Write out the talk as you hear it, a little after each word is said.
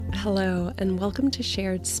Hello, and welcome to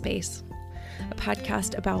Shared Space, a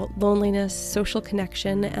podcast about loneliness, social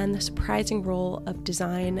connection, and the surprising role of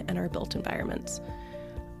design in our built environments.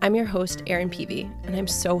 I'm your host, Erin Peavy, and I'm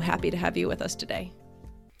so happy to have you with us today.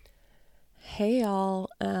 Hey,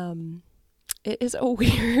 y'all. It is a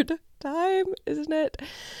weird time, isn't it?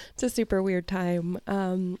 It's a super weird time.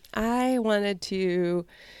 I wanted to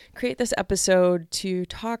create this episode to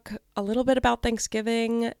talk a little bit about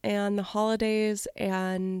Thanksgiving and the holidays,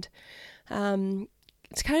 and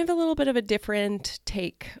it's kind of a little bit of a different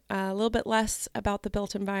take, a little bit less about the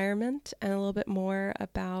built environment and a little bit more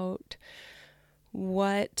about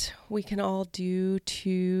what we can all do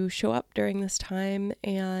to show up during this time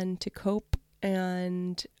and to cope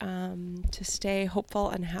and to stay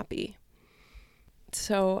hopeful and happy.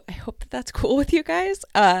 So I hope that that's cool with you guys.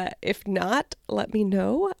 If not, let me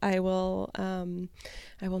know. I will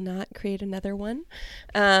not create another one.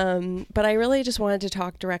 But I really just wanted to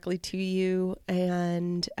talk directly to you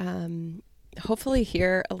and hopefully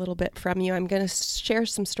hear a little bit from you. I'm going to share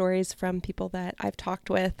some stories from people that I've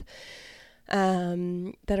talked with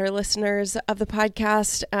that are listeners of the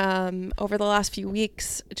podcast over the last few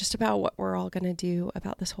weeks, just about what we're all going to do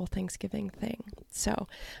about this whole Thanksgiving thing. So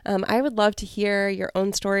I would love to hear your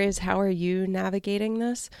own stories. How are you navigating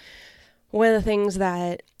this? One of the things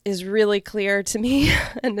that is really clear to me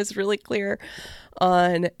and is really clear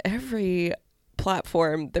on every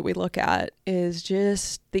platform that we look at is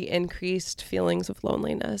just the increased feelings of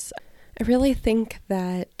loneliness. I really think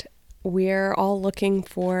that we're all looking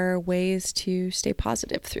for ways to stay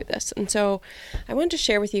positive through this. And so I wanted to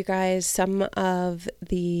share with you guys some of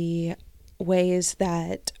the ways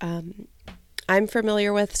that I'm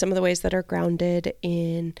familiar with, some of the ways that are grounded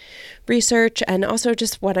in research and also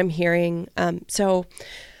just what I'm hearing. So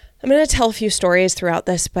I'm going to tell a few stories throughout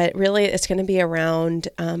this, but really it's going to be around,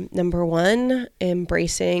 number one,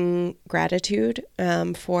 embracing gratitude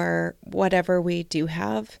for whatever we do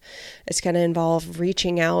have. It's going to involve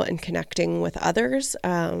reaching out and connecting with others,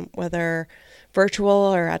 whether virtual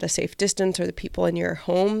or at a safe distance, or the people in your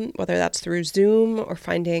home, whether that's through Zoom or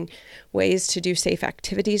finding ways to do safe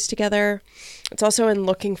activities together. It's also in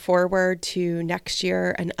looking forward to next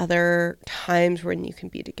year and other times when you can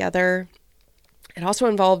be together. It also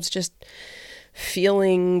involves just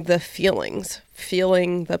feeling the feelings,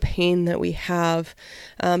 feeling the pain that we have,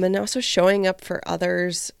 and also showing up for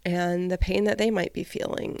others and the pain that they might be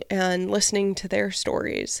feeling and listening to their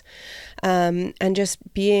stories, and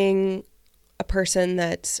just being a person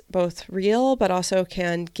that's both real but also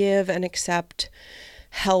can give and accept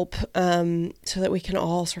help, so that we can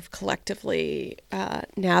all sort of collectively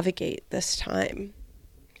navigate this time.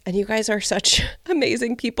 And you guys are such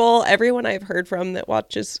amazing people. Everyone I've heard from that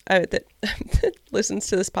watches, that listens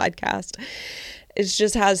to this podcast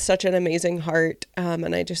just has such an amazing heart.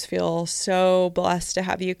 And I just feel so blessed to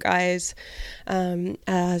have you guys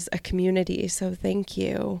as a community. So thank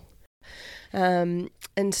you. And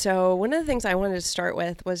so one of the things I wanted to start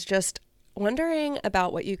with was just wondering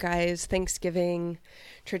about what you guys' Thanksgiving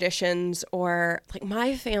traditions, or like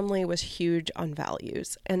my family was huge on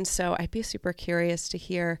values. And so I'd be super curious to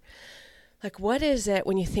hear, like, what is it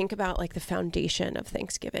when you think about like the foundation of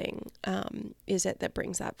Thanksgiving, is it that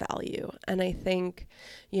brings that value? And I think,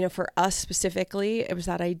 for us specifically, it was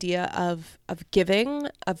that idea of giving,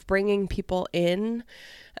 of bringing people in,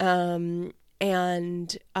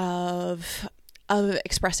 and of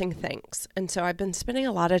expressing thanks. And so I've been spending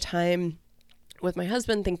a lot of time with my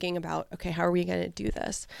husband thinking about, okay, how are we going to do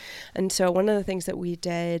this? And so one of the things that we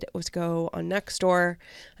did was go on Nextdoor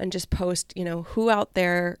and just post, who out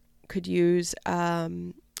there could use a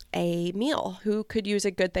meal, who could use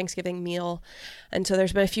a good Thanksgiving meal. And so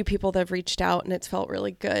there's been a few people that have reached out, and it's felt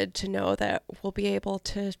really good to know that we'll be able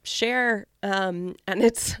to share. And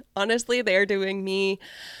it's honestly, they're doing me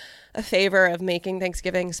a favor of making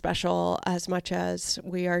Thanksgiving special as much as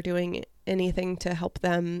we are doing anything to help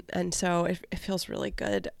them. And so it feels really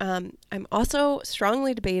good. I'm also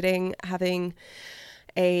strongly debating having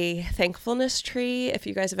a thankfulness tree. If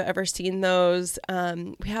you guys have ever seen those,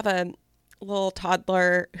 we have a little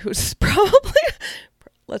toddler who's probably,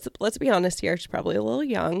 let's be honest here, she's probably a little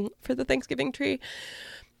young for the Thanksgiving tree.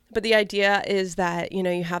 But the idea is that,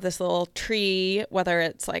 you have this little tree, whether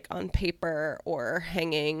it's like on paper or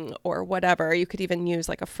hanging or whatever, you could even use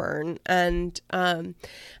like a fern, and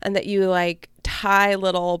that you like tie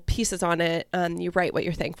little pieces on it, and you write what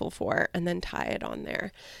you're thankful for and then tie it on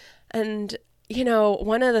there. And,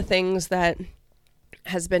 one of the things that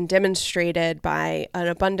has been demonstrated by an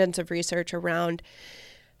abundance of research around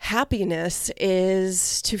happiness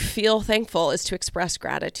is to feel thankful, is to express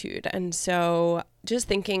gratitude. And so just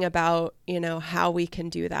thinking about, how we can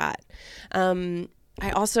do that. I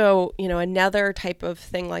also, another type of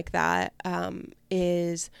thing like that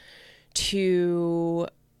is to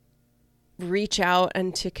reach out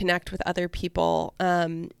and to connect with other people.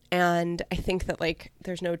 And I think that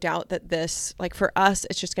there's no doubt that this, for us,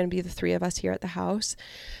 it's just going to be the three of us here at the house.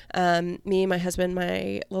 Me, my husband,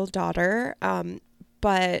 my little daughter.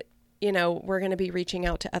 But, we're going to be reaching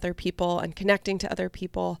out to other people and connecting to other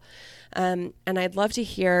people. And I'd love to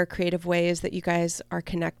hear creative ways that you guys are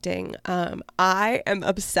connecting. I am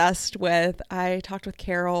obsessed I talked with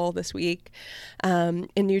Carol this week in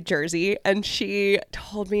New Jersey, and she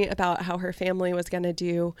told me about how her family was going to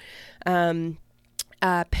do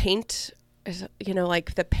paint,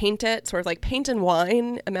 the paint it, sort of paint and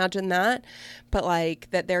wine, imagine that, but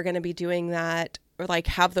that they're going to be doing that, or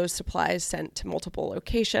have those supplies sent to multiple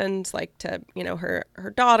locations, to,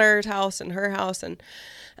 her daughter's house and her house and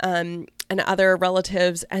other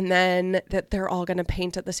relatives, and then that they're all going to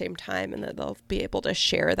paint at the same time and that they'll be able to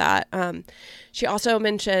share that. She also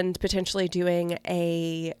mentioned potentially doing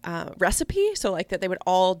a recipe. So that they would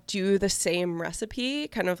all do the same recipe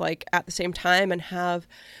kind of at the same time and have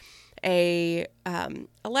a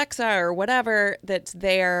Alexa or whatever that's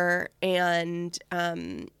there and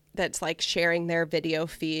that's sharing their video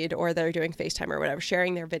feed, or they're doing FaceTime or whatever,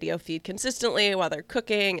 sharing their video feed consistently while they're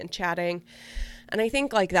cooking and chatting. And I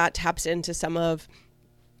think that taps into some of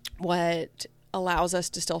what allows us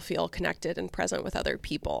to still feel connected and present with other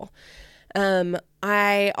people.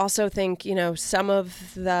 I also think, some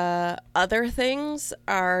of the other things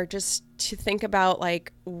are just to think about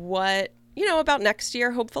what, about next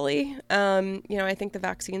year, hopefully. I think the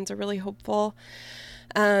vaccines are really hopeful.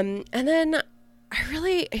 And then I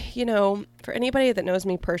really, for anybody that knows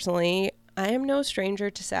me personally, I am no stranger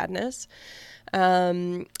to sadness.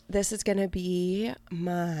 This is going to be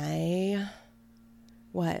my,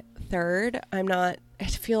 third?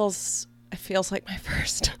 It feels like my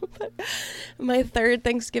first, my third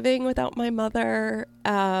Thanksgiving without my mother,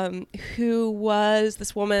 who was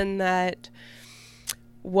this woman that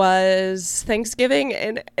was Thanksgiving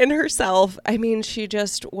in herself. I mean, she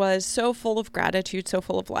just was so full of gratitude, so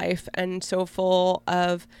full of life, and so full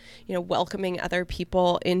of, welcoming other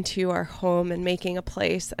people into our home and making a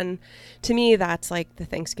place. And to me, that's the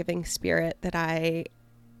Thanksgiving spirit that I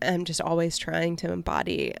am just always trying to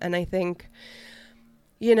embody. And I think,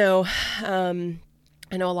 I know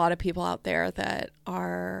a lot of people out there that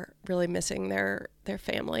are really missing their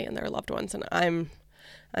family and their loved ones. And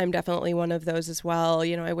I'm definitely one of those as well.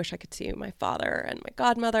 I wish I could see my father and my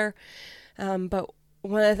godmother. But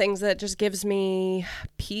one of the things that just gives me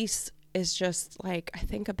peace is just I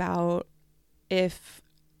think about if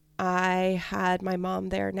I had my mom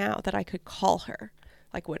there now, that I could call her.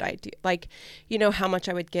 Would I do, how much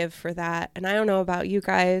I would give for that. And I don't know about you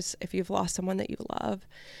guys, if you've lost someone that you love,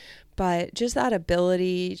 but just that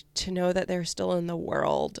ability to know that they're still in the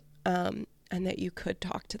world, and that you could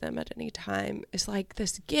talk to them at any time is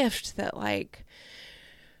this gift that I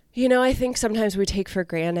think sometimes we take for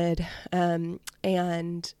granted.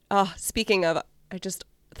 Speaking of, I just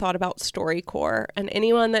thought about StoryCorps, and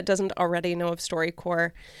anyone that doesn't already know of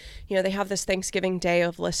StoryCorps, they have this Thanksgiving Day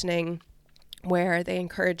of listening where they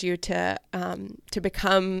encourage you to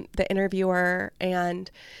become the interviewer,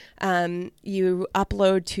 and you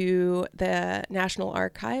upload to the National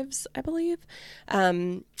Archives, I believe.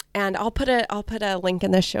 And I'll put a link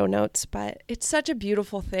in the show notes, but it's such a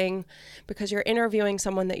beautiful thing because you're interviewing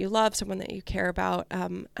someone that you love, someone that you care about.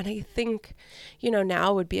 And I think,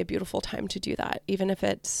 now would be a beautiful time to do that, even if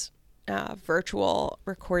it's virtual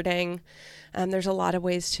recording. There's a lot of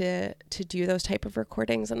ways to do those type of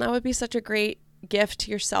recordings. And that would be such a great gift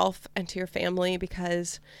to yourself and to your family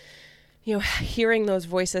because, hearing those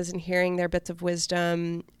voices and hearing their bits of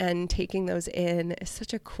wisdom and taking those in is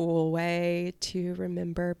such a cool way to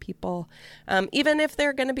remember people. Even if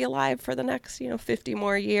they're going to be alive for the next, 50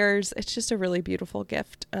 more years, it's just a really beautiful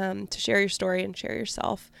gift to share your story and share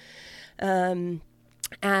yourself. And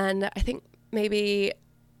I think maybe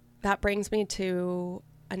that brings me to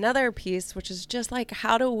another piece, which is just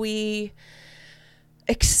how do we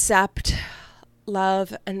accept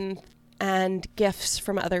love and gifts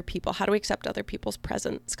from other people? How do we accept other people's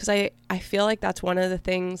presence? Because I feel like that's one of the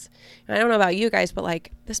things, and I don't know about you guys, but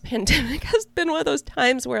this pandemic has been one of those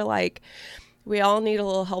times where we all need a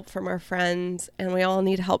little help from our friends and we all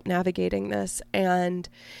need help navigating this. And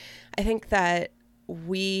I think that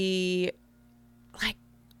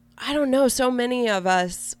I don't know, so many of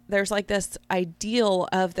us, there's this ideal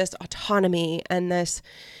of this autonomy and this,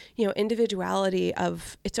 individuality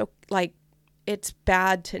of it's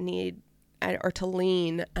bad to need or to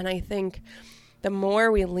lean. And I think the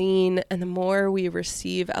more we lean and the more we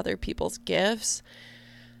receive other people's gifts,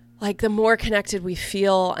 like the more connected we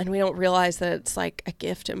feel, and we don't realize that it's like a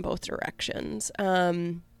gift in both directions.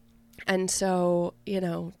 And so,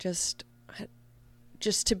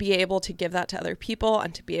 just to be able to give that to other people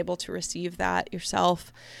and to be able to receive that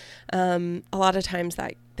yourself. A lot of times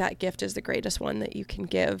that gift is the greatest one that you can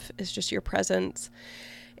give, is just your presence,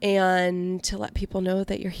 and to let people know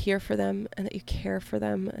that you're here for them and that you care for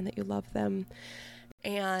them and that you love them.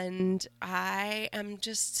 And I am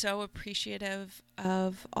just so appreciative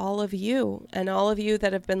of all of you and all of you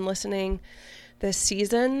that have been listening this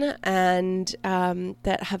season and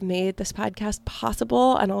that have made this podcast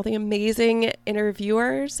possible, and all the amazing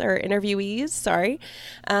interviewees. Sorry.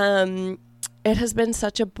 It has been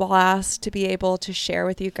such a blast to be able to share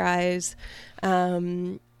with you guys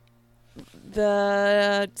the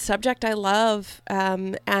subject I love,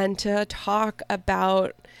 and to talk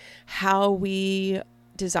about how we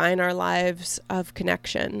design our lives of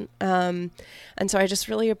connection. And so I just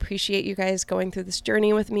really appreciate you guys going through this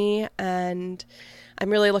journey with me, and I'm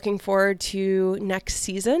really looking forward to next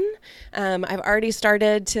season. I've already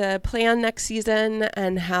started to plan next season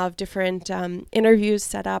and have different interviews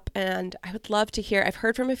set up, and I would love to hear. I've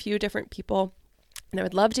heard from a few different people, and I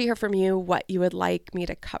would love to hear from you what you would like me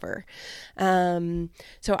to cover.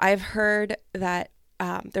 So I've heard that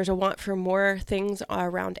there's a want for more things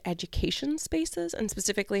around education spaces, and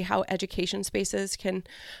specifically how education spaces can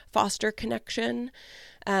foster connection.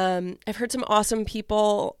 I've heard some awesome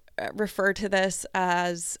people refer to this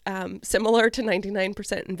as similar to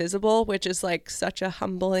 99% Invisible, which is like such a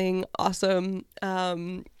humbling, awesome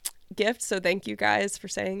gift. So thank you guys for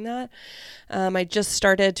saying that. I just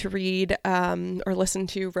started to read or listen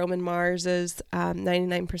to Roman Mars's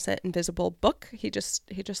 99% Invisible book. He just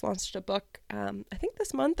launched a book, I think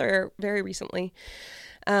this month or very recently.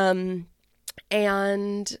 And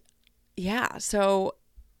yeah, so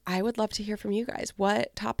I would love to hear from you guys.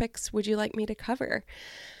 What topics would you like me to cover?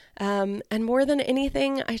 And more than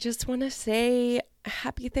anything, I just want to say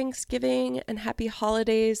happy Thanksgiving and happy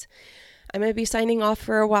holidays. I'm going to be signing off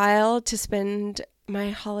for a while to spend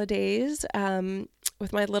my holidays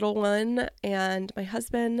with my little one and my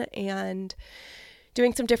husband, and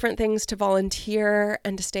doing some different things to volunteer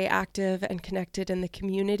and to stay active and connected in the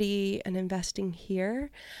community and investing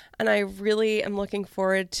here. And I really am looking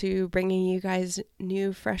forward to bringing you guys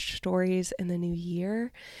new, fresh stories in the new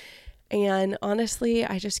year. And honestly,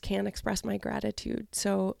 I just can't express my gratitude.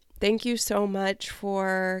 So thank you so much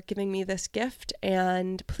for giving me this gift,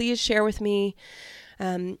 and please share with me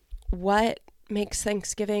what makes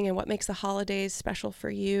Thanksgiving and what makes the holidays special for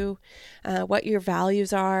you, what your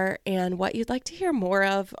values are, and what you'd like to hear more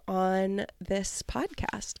of on this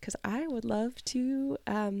podcast, because I would love to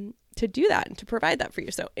do that and to provide that for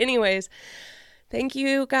you. So anyways, thank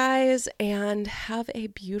you guys, and have a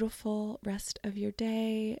beautiful rest of your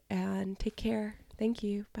day, and take care. Thank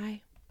you. Bye.